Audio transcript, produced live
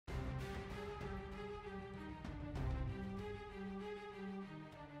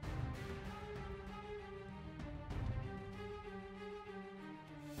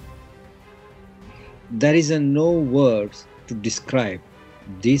There is no words to describe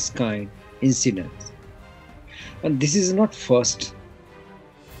this kind incidents. And this is not first,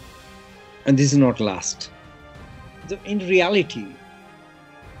 and this is not last. In reality,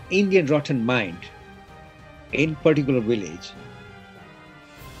 Indian rotten mind, in particular village,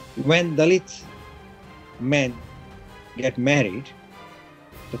 when Dalit men get married,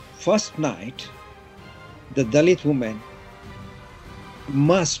 the first night, the Dalit woman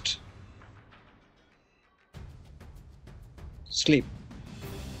must sleep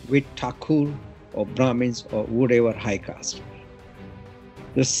with Thakur or Brahmins or whatever high caste.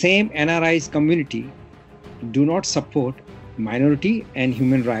 The same NRI's community do not support minority and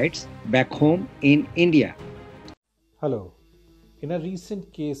human rights back home in India. Hello. In a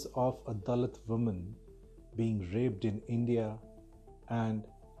recent case of a Dalit woman being raped in India and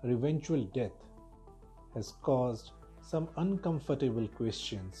her eventual death has caused some uncomfortable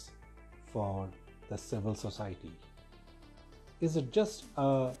questions for the civil society. Is it just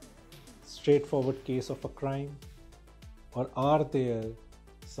a straightforward case of a crime, or are there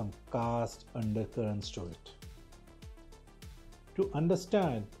some caste undercurrents to it? To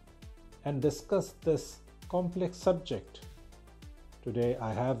understand and discuss this complex subject, today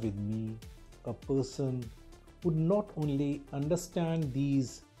I have with me a person who not only understands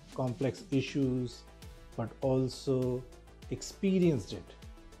these complex issues but also experienced it.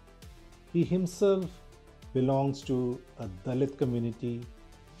 He himself belongs to a Dalit community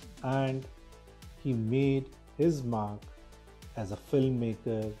and he made his mark as a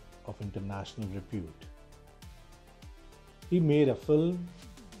filmmaker of international repute. He made a film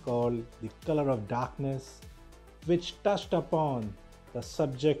called The Color of Darkness, which touched upon the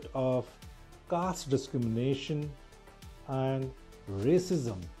subject of caste discrimination and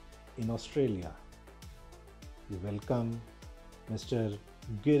racism in Australia. We welcome Mr.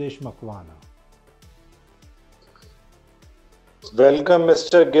 Girish Makwana. Welcome,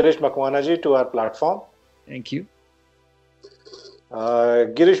 Mr. Girish Makwana ji, to our platform. Thank you.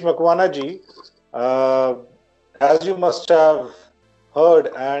 Girish Makwana ji, as you must have heard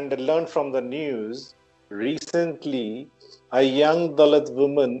and learned from the news, recently a young Dalit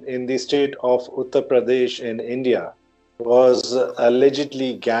woman in the state of Uttar Pradesh in India was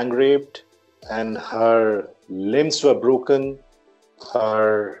allegedly gang raped and her limbs were broken,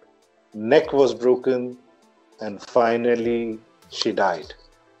 her neck was broken, and finally she died.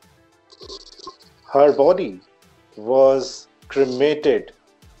 Her body was cremated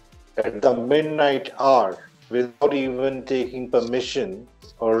at the midnight hour without even taking permission,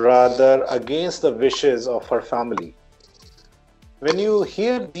 or rather against the wishes of her family. When you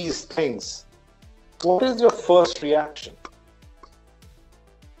hear these things, what is your first reaction?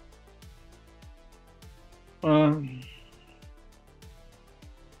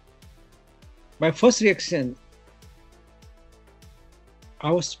 My first reaction,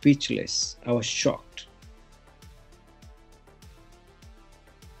 I was speechless. I was shocked.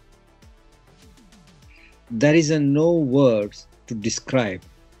 There is no words to describe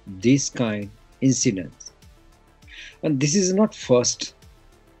this kind incident. And this is not first,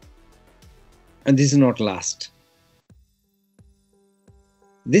 and this is not last.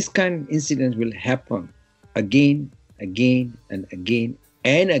 This kind of incident will happen again, again, and again,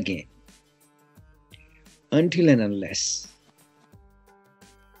 and again, until and unless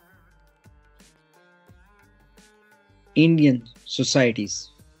Indian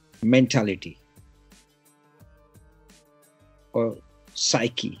society's mentality or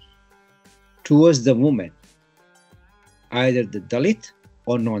psyche towards the woman, either the Dalit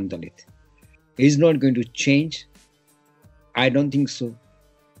or non-Dalit, is not going to change. I don't think so.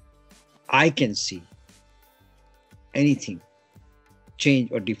 I can see anything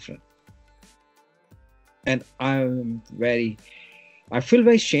change or different. And I feel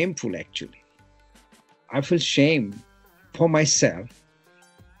very shameful actually. I feel shame for myself,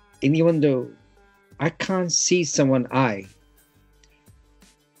 and even though I can't see someone eye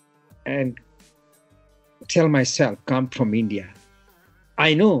and tell myself, come from India.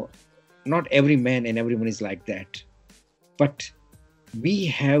 I know not every man and everyone is like that, but we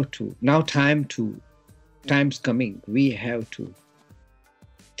have to, now time's coming, we have to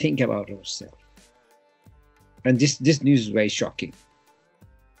think about ourselves. And this news is very shocking.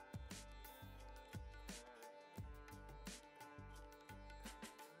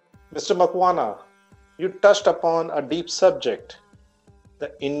 Mr. Makwana, you touched upon a deep subject,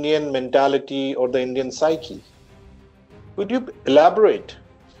 the Indian mentality or the Indian psyche. Could you elaborate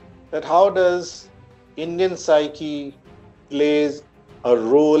that how does Indian psyche plays a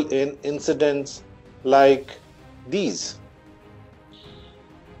role in incidents like these?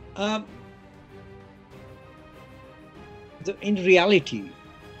 In reality,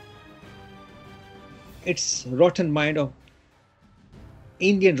 it's rotten mind of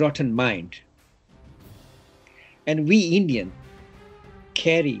Indian rotten mind. And we Indian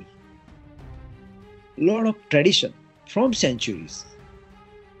carry a lot of tradition from centuries.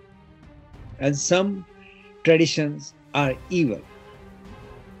 And some traditions are evil.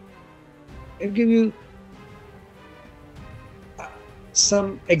 I'll give you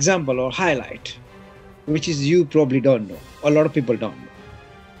some example or highlight, which is you probably don't know. A lot of people don't know.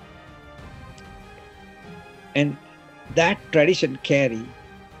 And that tradition carry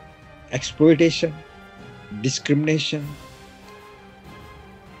exploitation, discrimination,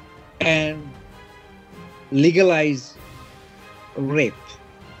 and legalize rape.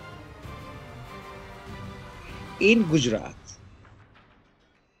 In Gujarat,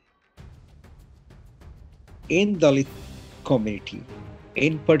 in Dalit community,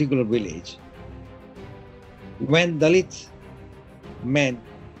 in particular village, when Dalit men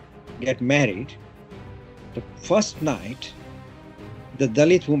get married, the first night, the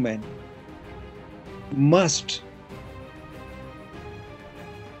Dalit woman must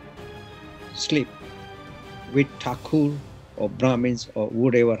sleep with Thakur or Brahmins or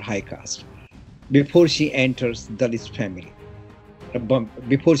whatever high caste before she enters Dalit family,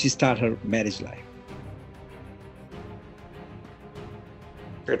 before she starts her marriage life.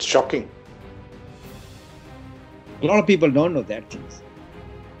 It's shocking. A lot of people don't know that things,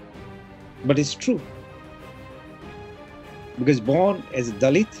 but it's true. Because born as a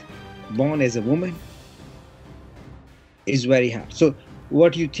Dalit, born as a woman, is very hard. So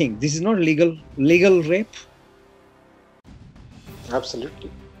what do you think? This is not legal rape?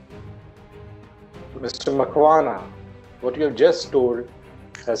 Absolutely. Mr. Makwana, what you have just told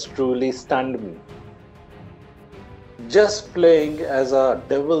has truly stunned me. Just playing as a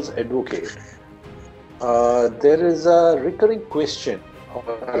devil's advocate, there is a recurring question or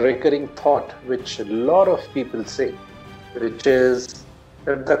a recurring thought which a lot of people say, which is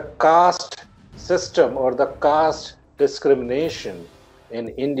that the caste system or the caste discrimination in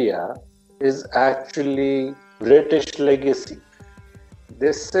India is actually British legacy.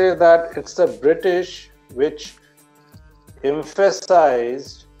 They say that it's the British which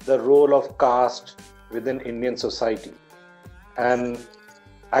emphasized the role of caste within Indian society. And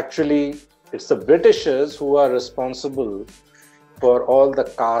actually, it's the Britishers who are responsible for all the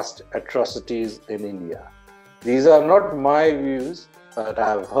caste atrocities in India. These are not my views, but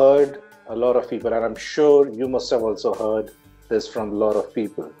I've heard a lot of people, and I'm sure you must have also heard this from a lot of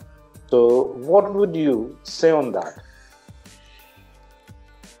people. So what would you say on that?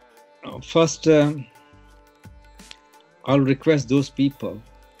 First, I'll request those people,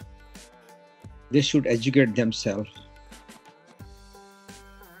 they should educate themselves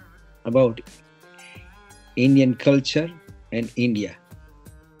about Indian culture and India.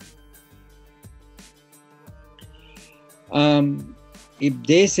 If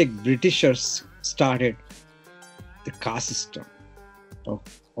they say Britishers started the caste system,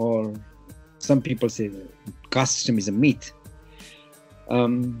 or some people say the caste system is a myth.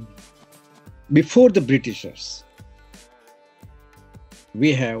 Before the Britishers,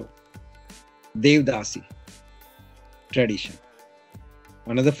 we have Devdasi tradition,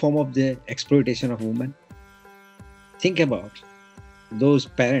 another form of the exploitation of women. Think about those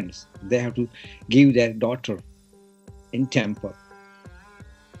parents, they have to give their daughter in temple.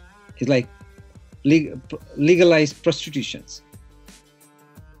 It's like legalized prostitutions.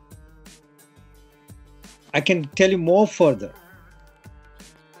 I can tell you more further.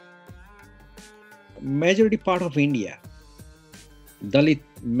 Majority part of India, Dalit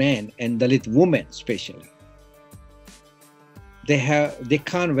men and Dalit women especially, they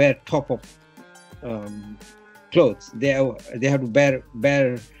can't wear top of clothes. They have to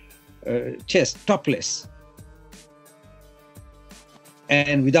bear chest topless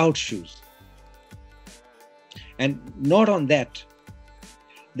and without shoes. And not on that,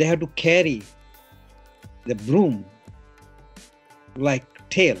 they have to carry the broom like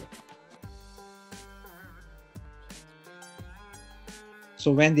tail.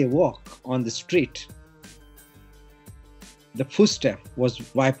 So when they walk on the street, the footstep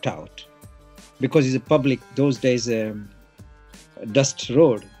was wiped out because it's a public, those days, dust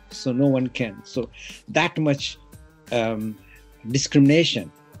road, so no one can. So that much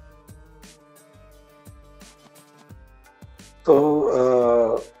discrimination.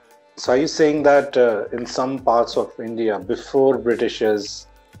 So are you saying that in some parts of India, before Britishers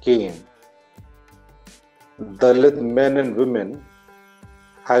came, Dalit men and women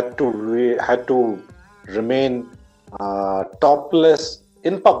had to remain topless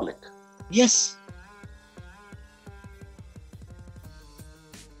in public? Yes.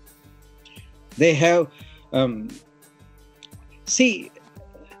 They have, see,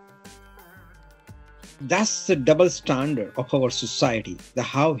 that's the double standard of our society, the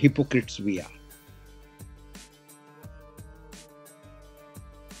how hypocrites we are.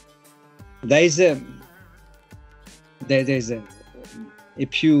 There's a,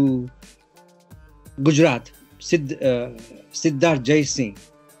 if you, Gujarat, Siddharth Jai Singh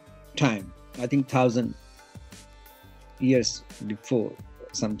time, I think 1,000 years before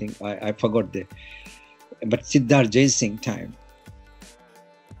something, I forgot the, but Siddharth Jai Singh time,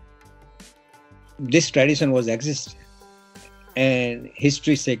 this tradition was exist, and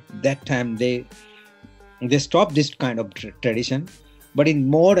history says that time they stopped this kind of tradition. But in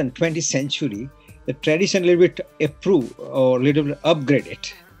modern 20th century, the tradition a little bit improved or a little bit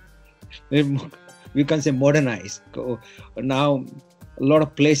upgraded. We can say modernized. Now, a lot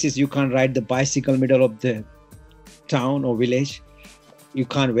of places you can't ride the bicycle middle of the town or village. You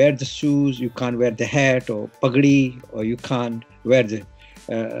can't wear the shoes, you can't wear the hat or pagdi, or you can't wear the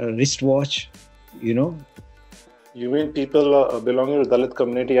wristwatch, you know. You mean people belonging to Dalit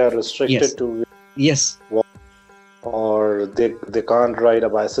community are restricted Yes. to Yes. walk, or they can't ride a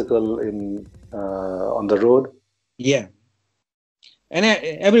bicycle in on the road? Yeah. And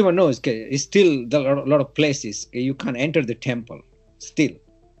everyone knows, it's still a lot of places you can't enter the temple still.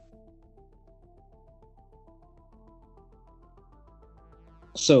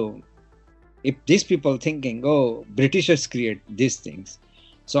 So if these people thinking, oh, Britishers create these things,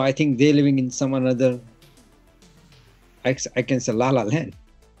 so I think they're living in some another, I can say, la la land.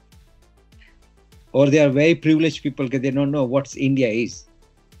 Or they are very privileged people because they don't know what India is.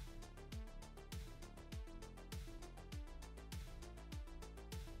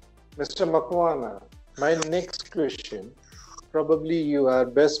 Mr. Makwana, my next question, probably you are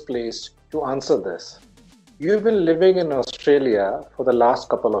best placed to answer this. You've been living in Australia for the last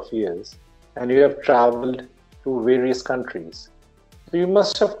couple of years, and you have traveled to various countries. So you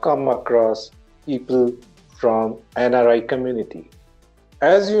must have come across people from NRI community.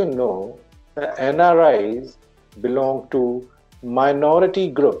 As you know, the NRIs belong to minority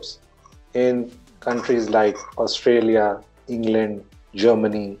groups in countries like Australia, England,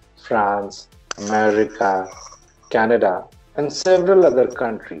 Germany, France, America, Canada, and several other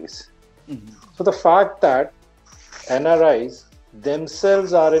countries. Mm-hmm. So the fact that NRIs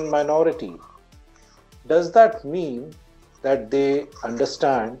themselves are in minority, does that mean that they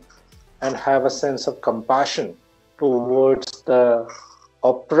understand and have a sense of compassion towards the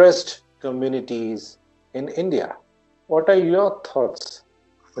oppressed communities in India? What are your thoughts,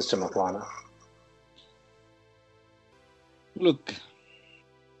 Mr. Makwana? Look,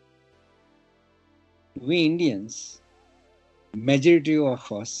 we Indians, majority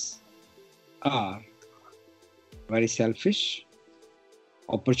of us are very selfish,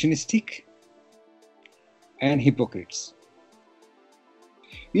 opportunistic, and hypocrites.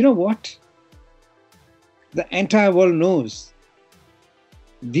 You know what? The entire world knows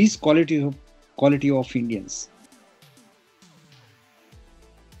these quality of Indians.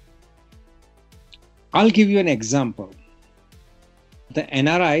 I'll give you an example. The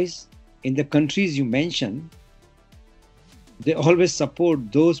NRIs in the countries you mentioned, they always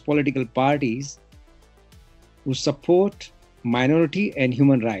support those political parties who support minority and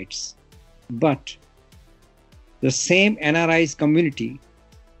human rights. But the same NRIs community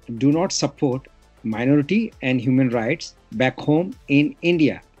do not support minority and human rights back home in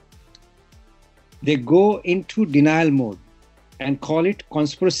India. They go into denial mode and call it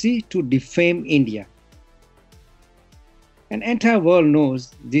conspiracy to defame India. An entire world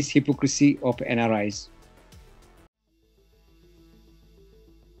knows this hypocrisy of NRIs.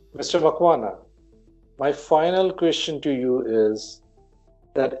 Mr. Makwana, my final question to you is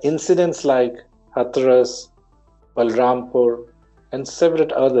that incidents like Hathras, Balrampur, and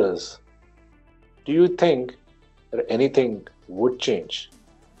several others, do you think that anything would change?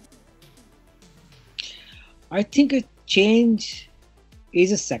 I think a change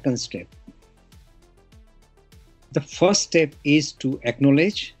is a second step. The first step is to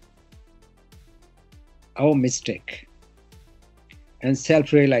acknowledge our mistake and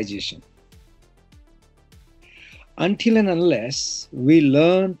self-realization. Until and unless we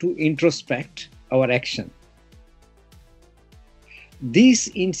learn to introspect our action, these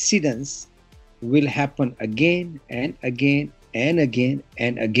incidents will happen again and again and again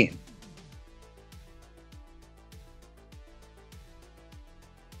and again.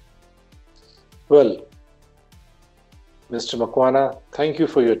 Well, Mr. Makwana, thank you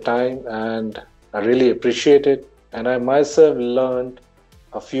for your time, and I really appreciate it. And I myself learned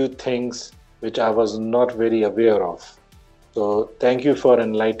a few things which I was not very aware of. So thank you for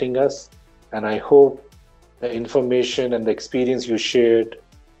enlightening us. And I hope the information and the experience you shared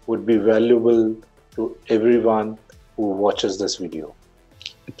would be valuable to everyone who watches this video.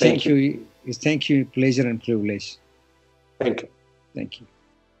 Thank you. Thank you. Pleasure and privilege. Thank you. Thank you.